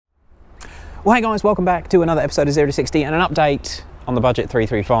Well, hey guys, welcome back to another episode of 0 to 60 and an update on the Budget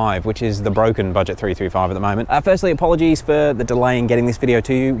 335, which is the broken Budget 335 at the moment. Firstly, apologies for the delay in getting this video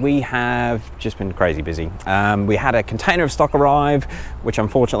to you. We have just been crazy busy. We had a container of stock arrive, which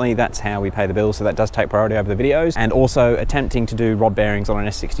unfortunately that's how we pay the bills, so that does take priority over the videos, and also attempting to do rod bearings on an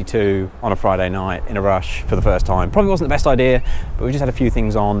S62 on a Friday night in a rush for the first time. Probably wasn't the best idea, but we just had a few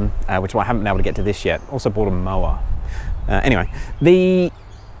things on, which I haven't been able to get to this yet. Also bought a mower. Anyway, the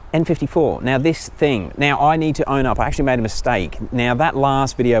N54. Now this thing, I need to own up, I actually made a mistake. Now that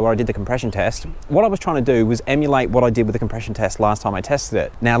last video where I did the compression test, what I was trying to do was emulate what I did with the compression test last time I tested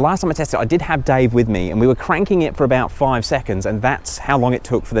it. Now last time I tested it, I did have Dave with me and we were cranking it for about 5 seconds, and that's how long it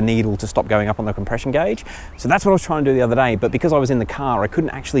took for the needle to stop going up on the compression gauge. So that's what I was trying to do the other day, but because I was in the car, I couldn't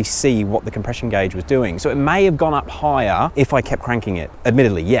actually see what the compression gauge was doing. So it may have gone up higher if I kept cranking it,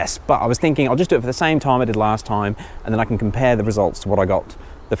 admittedly, yes, but I was thinking I'll just do it for the same time I did last time, and then I can compare the results to what I got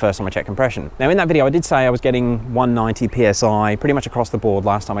the first time I checked compression. Now in that video I did say I was getting 190 PSI pretty much across the board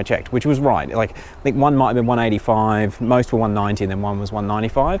last time I checked, which was right. Like, I think one might have been 185, most were 190, and then one was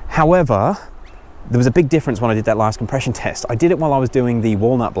 195. However, there was a big difference when I did that last compression test. I did it while I was doing the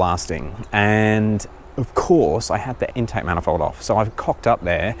walnut blasting, and of course I had the intake manifold off, so I've cocked up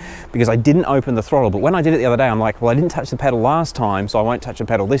there because I didn't open the throttle. But when I did it the other day, I'm like, well, I didn't touch the pedal last time, so I won't touch the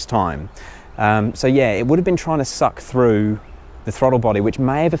pedal this time. So yeah, it would have been trying to suck through the throttle body, which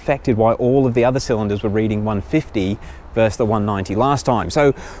may have affected why all of the other cylinders were reading 150 versus the 190 last time.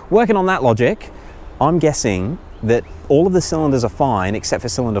 So working on that logic, I'm guessing that all of the cylinders are fine except for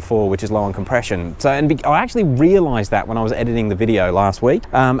cylinder 4, which is low on compression. So, and I actually realized that when I was editing the video last week,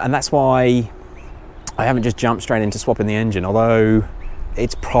 and that's why I haven't just jumped straight into swapping the engine, although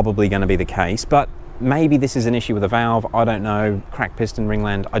it's probably going to be the case. But maybe this is an issue with a valve, I don't know, cracked piston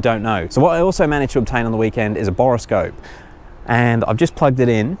ringland, I don't know. So what I also managed to obtain on the weekend is a Borescope. And I've just plugged it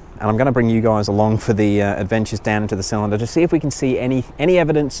in, and I'm going to bring you guys along for the adventures down into the cylinder to see if we can see any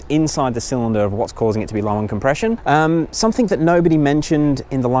evidence inside the cylinder of what's causing it to be low on compression. Something that nobody mentioned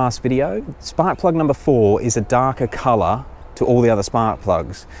in the last video, spark plug number 4 is a darker color to all the other spark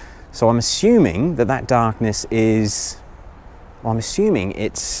plugs. So I'm assuming that darkness is, well, I'm assuming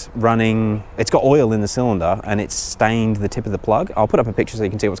it's running, it's got oil in the cylinder and it's stained the tip of the plug. I'll put up a picture so you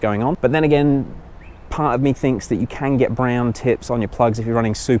can see what's going on. But then again, part of me thinks that you can get brown tips on your plugs if you're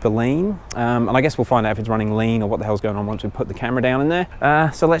running super lean, and I guess we'll find out if it's running lean or what the hell's going on once we put the camera down in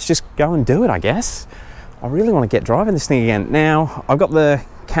there. So let's just go and do it, I guess. I really want to get driving this thing again. Now I've got the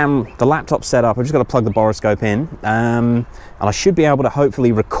laptop set up. I've just got to plug the Borescope in, and I should be able to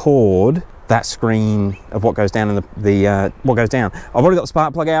hopefully record that screen of what goes down in what goes down. I've already got the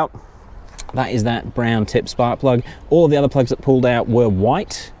spark plug out. That is that brown tip spark plug. All of the other plugs that pulled out were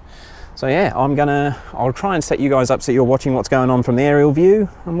white. So yeah, I'll try and set you guys up so you're watching what's going on from the aerial view,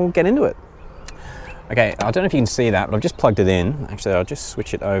 and we'll get into it. Okay, I don't know if you can see that, but I've just plugged it in. Actually, I'll just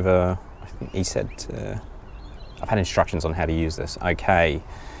switch it over. I think he said, I've had instructions on how to use this. Okay,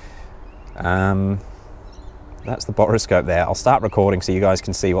 that's the Borescope there. I'll start recording so you guys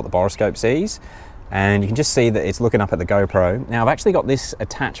can see what the Borescope sees. And you can just see that it's looking up at the GoPro. Now I've actually got this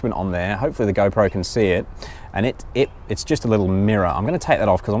attachment on there. Hopefully the GoPro can see it. And it's just a little mirror. I'm going to take that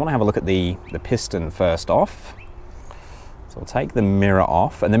off because I want to have a look at the piston first off. So I'll take the mirror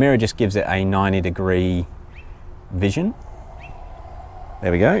off, and the mirror just gives it a 90-degree vision.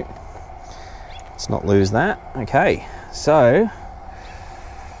 There we go. Let's not lose that. Okay, so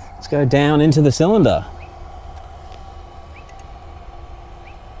let's go down into the cylinder.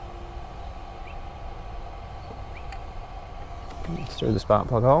 Through the spark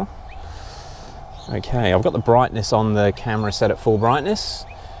plug hole. Okay, I've got the brightness on the camera set at full brightness,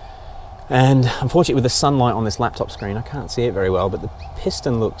 and unfortunately with the sunlight on this laptop screen I can't see it very well, but the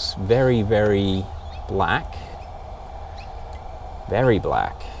piston looks very, very black. Very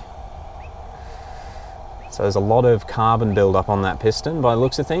black. So there's a lot of carbon buildup on that piston by the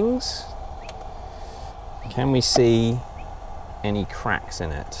looks of things. Can we see any cracks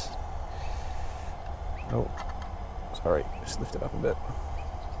in it? Oh, sorry, just lift it up a bit.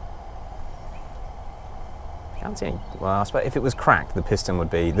 Can't see any. Well, I suppose if it was cracked, the piston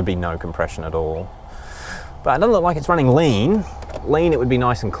there'd be no compression at all. But it doesn't look like it's running lean. Lean, it would be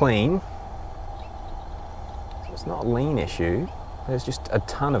nice and clean. So it's not a lean issue. There's just a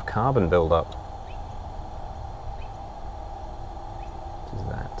ton of carbon buildup. What is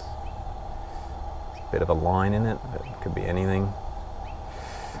that? There's a bit of a line in it, but it could be anything.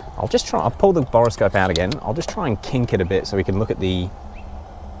 I'll pull the Borescope out again. I'll just try and kink it a bit so we can look at the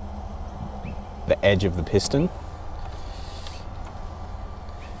edge of the piston.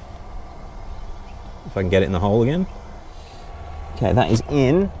 If I can get it in the hole again. Okay, that is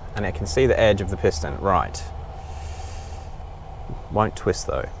in. and I can see the edge of the piston. Right. Won't twist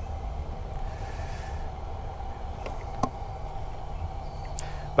though.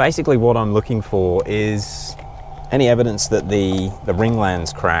 Basically what I'm looking for is any evidence that the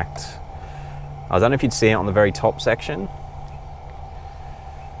ringland's cracked. I don't know if you'd see it on the very top section.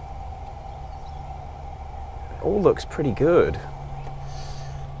 It all looks pretty good.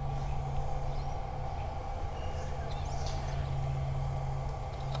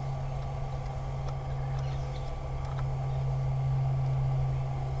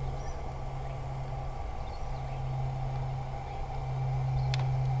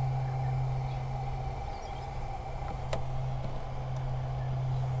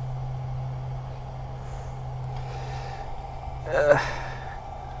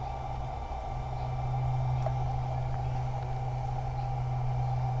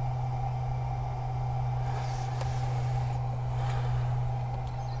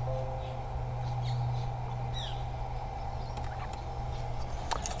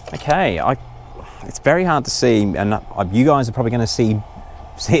 Okay, it's very hard to see, and you guys are probably going to see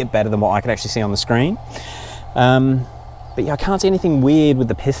it better than what I can actually see on the screen. But yeah, I can't see anything weird with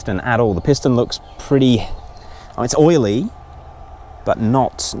the piston at all. The piston looks pretty, it's oily, but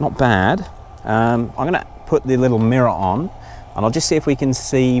not bad. I'm going to put the little mirror on, and I'll just see if we can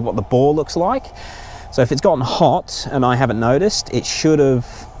see what the bore looks like. So if it's gotten hot and I haven't noticed, it should have,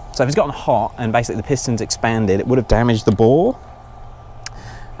 so if it's gotten hot and basically the piston's expanded, it would have damaged the bore.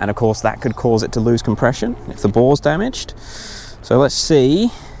 And of course that could cause it to lose compression if the bore's damaged. So let's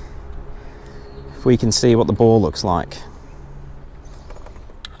see if we can see what the bore looks like.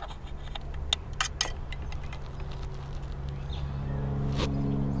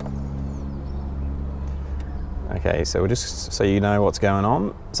 Okay, so we'll just so you know what's going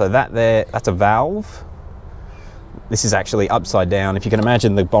on. So that's a valve. This is actually upside down. If you can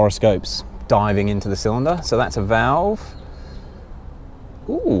imagine the borescope's diving into the cylinder. So that's a valve.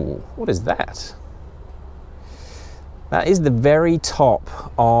 Ooh, what is that? That is the very top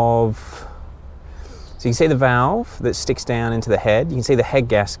of, so you can see the valve that sticks down into the head. You can see the head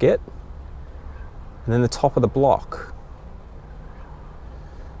gasket, and then the top of the block.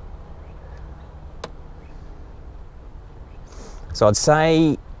 So I'd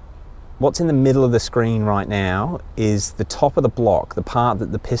say what's in the middle of the screen right now is the top of the block, the part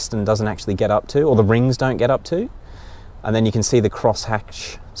that the piston doesn't actually get up to, or the rings don't get up to. And then you can see the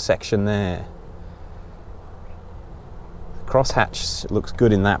crosshatch section there. Crosshatch looks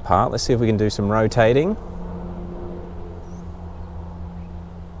good in that part. Let's see if we can do some rotating.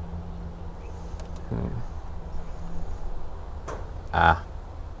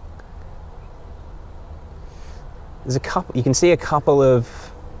 There's a couple, you can see a couple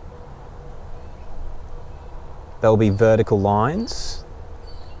of, there'll be vertical lines,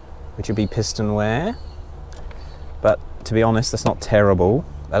 which would be piston wear. But to be honest, that's not terrible.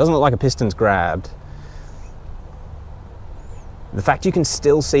 That doesn't look like a piston's grabbed. The fact you can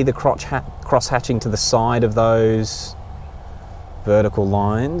still see the cross-hatching to the side of those vertical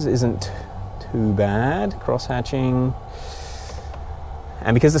lines isn't too bad. Cross-hatching.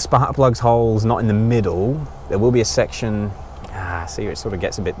 And because the spark plug's hole's not in the middle, there will be a section, see it sort of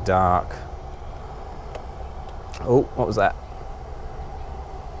gets a bit dark. Oh, what was that?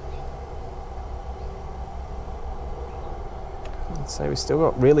 So we've still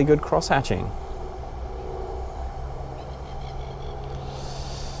got really good cross-hatching.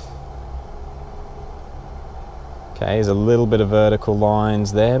 Okay, there's a little bit of vertical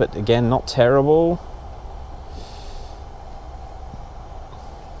lines there, but again, not terrible.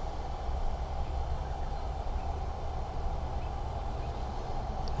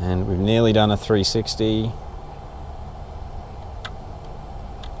 And we've nearly done a 360.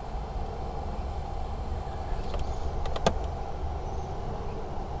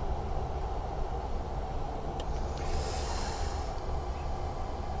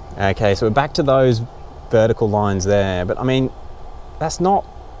 Okay, so we're back to those vertical lines there, but I mean, it's not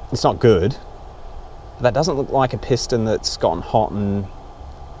good. That doesn't look like a piston that's gotten hot, and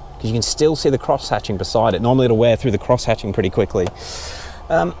because you can still see the cross-hatching beside it. Normally it'll wear through the cross-hatching pretty quickly.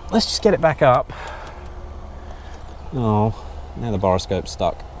 Let's just get it back up. Oh, now the borescope's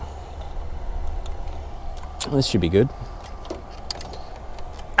stuck. This should be good.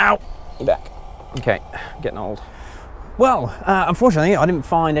 Ow, you're back. Okay, getting old. Well, unfortunately, I didn't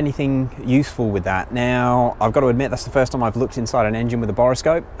find anything useful with that. Now, I've got to admit, that's the first time I've looked inside an engine with a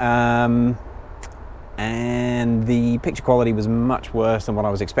borescope, and the picture quality was much worse than what I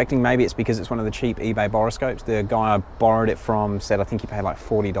was expecting. Maybe it's because it's one of the cheap eBay borescopes. The guy I borrowed it from said I think he paid like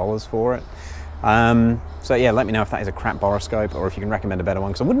 $40 for it. So yeah, let me know if that is a crap Borescope or if you can recommend a better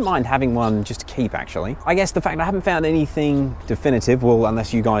one, because I wouldn't mind having one just to keep, actually. I guess the fact I haven't found anything definitive, well,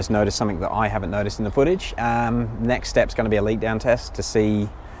 unless you guys notice something that I haven't noticed in the footage, next step's going to be a leak down test to see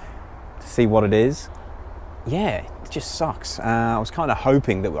what it is. Yeah, it just sucks. I was kind of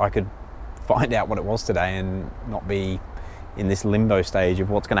hoping that I could find out what it was today and not be in this limbo stage of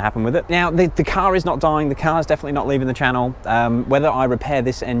what's going to happen with it. Now, the car is not dying. The car is definitely not leaving the channel. Whether I repair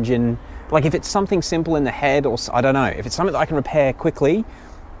this engine, like if it's something simple in the head, or I don't know, if it's something that I can repair quickly,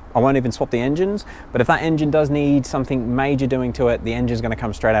 I won't even swap the engines. But if that engine does need something major doing to it, the engine's going to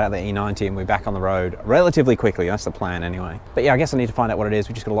come straight out of the E90 and we're back on the road relatively quickly. That's the plan anyway. But yeah, I guess I need to find out what it is.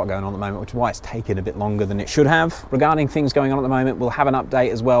 We've just got a lot going on at the moment, which is why it's taken a bit longer than it should have. Regarding things going on at the moment, we'll have an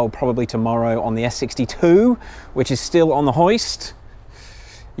update as well, probably tomorrow, on the S62, which is still on the hoist.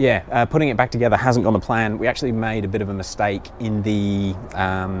 Yeah, putting it back together hasn't gone to plan. We actually made a bit of a mistake in the,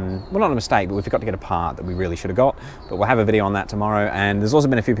 well, not a mistake, but we forgot to get a part that we really should have got. But we'll have a video on that tomorrow. And there's also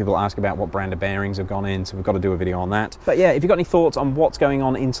been a few people ask about what brand of bearings have gone in, so we've got to do a video on that. But yeah, if you've got any thoughts on what's going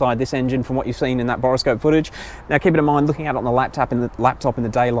on inside this engine from what you've seen in that Borescope footage, now keep it in mind, looking at it on the laptop in the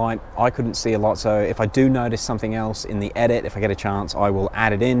daylight, I couldn't see a lot. So if I do notice something else in the edit, if I get a chance, I will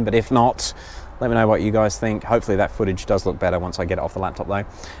add it in. But if not, let me know what you guys think. Hopefully that footage does look better once I get it off the laptop though.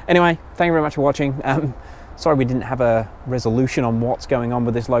 Anyway, thank you very much for watching. Sorry we didn't have a resolution on what's going on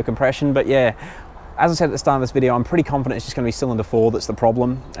with this low compression, but yeah, as I said at the start of this video, I'm pretty confident it's just going to be cylinder 4 that's the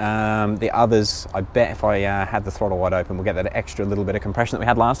problem. The others, I bet if I had the throttle wide open, we'll get that extra little bit of compression that we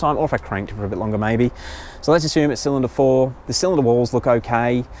had last time, or if I cranked it for a bit longer maybe. So let's assume it's cylinder 4. The cylinder walls look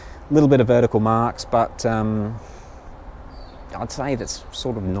okay, a little bit of vertical marks, but I'd say that's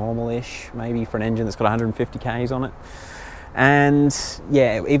sort of normal-ish, maybe, for an engine that's got 150 Ks on it. And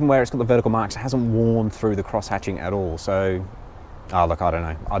yeah, even where it's got the vertical marks, it hasn't worn through the cross-hatching at all. So, oh look, I don't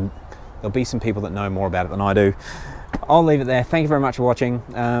know. There'll be some people that know more about it than I do. I'll leave it there. Thank you very much for watching.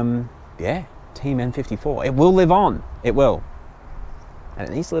 Yeah, Team N54. It will live on. It will. And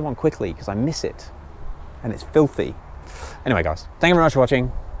it needs to live on quickly because I miss it. And it's filthy. Anyway, guys, thank you very much for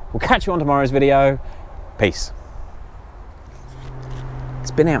watching. We'll catch you on tomorrow's video. Peace. It's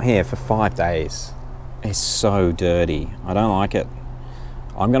been out here for 5 days. It's so dirty. I don't like it.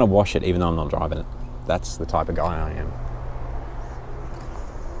 I'm gonna wash it even though I'm not driving it. That's the type of guy I am.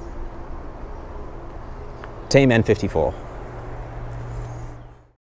 Team N54.